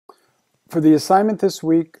For the assignment this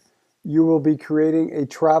week, you will be creating a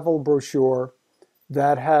travel brochure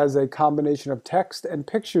that has a combination of text and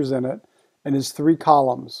pictures in it and is 3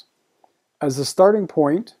 columns. As a starting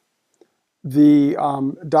point, the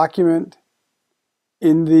document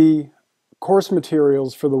in the course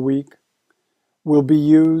materials for the week will be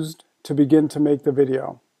used to begin to make the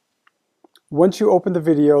video. Once you open the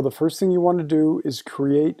video, the first thing you want to do is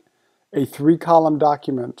create a 3-column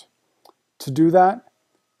document. To do that,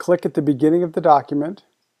 click at the beginning of the document,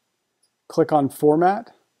 click on Format,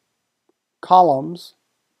 Columns,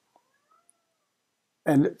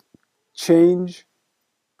 and change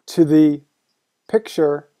to the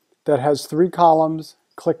picture that has 3 columns.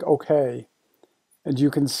 Click OK. And you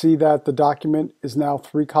can see that the document is now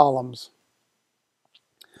 3 columns.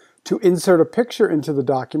 To insert a picture into the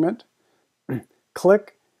document,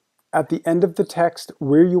 click at the end of the text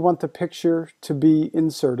where you want the picture to be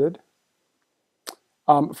inserted.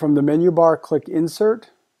 From the menu bar, click Insert,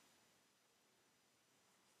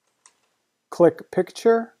 click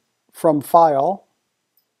Picture from File,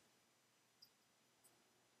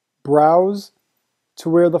 browse to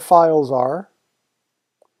where the files are,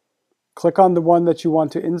 click on the one that you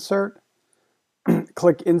want to insert,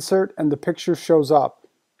 click Insert, and the picture shows up.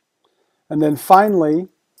 And then finally,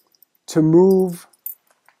 to move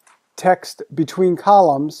text between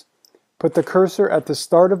columns, put the cursor at the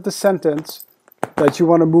start of the sentence that you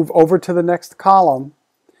want to move over to the next column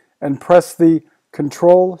and press the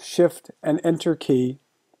Control, Shift, and Enter key,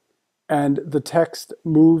 and the text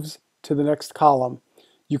moves to the next column.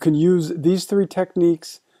 You can use these 3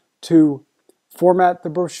 techniques to format the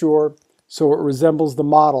brochure so it resembles the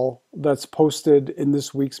model that's posted in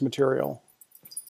this week's material.